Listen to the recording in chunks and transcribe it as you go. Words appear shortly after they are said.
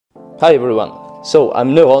Hi everyone. So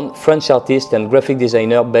I'm Nerone, French artist and graphic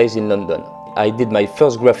designer based in London. I did my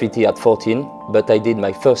first graffiti at 14, but I did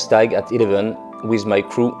my first tag at 11 with my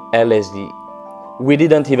crew LSD. We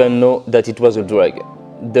didn't even know that it was a drug.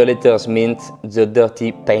 The letters meant the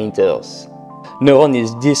dirty painters. Nerone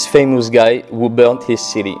is this famous guy who burnt his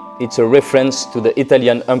city. It's a reference to the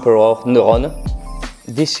Italian emperor Nerone.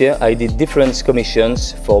 This year I did different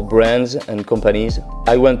commissions for brands and companies.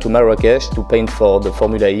 I went to Marrakesh to paint for the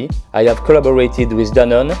Formula E. I have collaborated with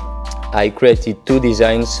Danone. I created 2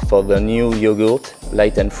 designs for the new yogurt,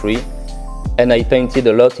 light and free, and I painted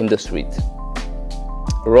a lot in the street.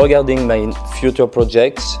 Regarding my future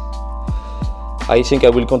projects, I think I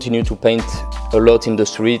will continue to paint a lot in the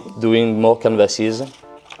street, doing more canvases.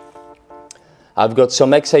 I've got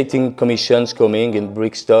some exciting commissions coming in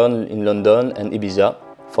Brixton, in London and Ibiza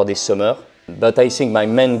for this summer. But I think my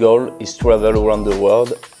main goal is to travel around the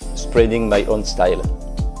world, spreading my own style.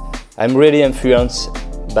 I'm really influenced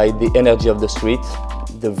by the energy of the street,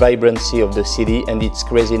 the vibrancy of the city and its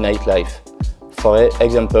crazy nightlife. For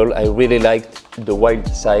example, I really liked the wild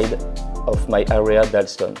side of my area,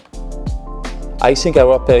 Dalston. I think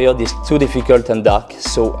our period is too difficult and dark,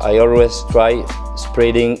 so I always try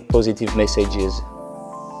spreading positive messages.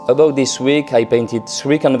 About this week, I painted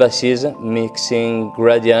 3 canvases, mixing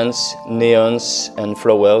gradients, neons and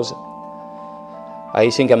flowers. I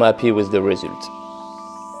think I'm happy with the result.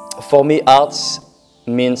 For me, arts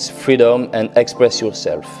means freedom and express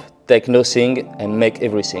yourself. Take nothing and make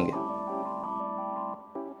everything.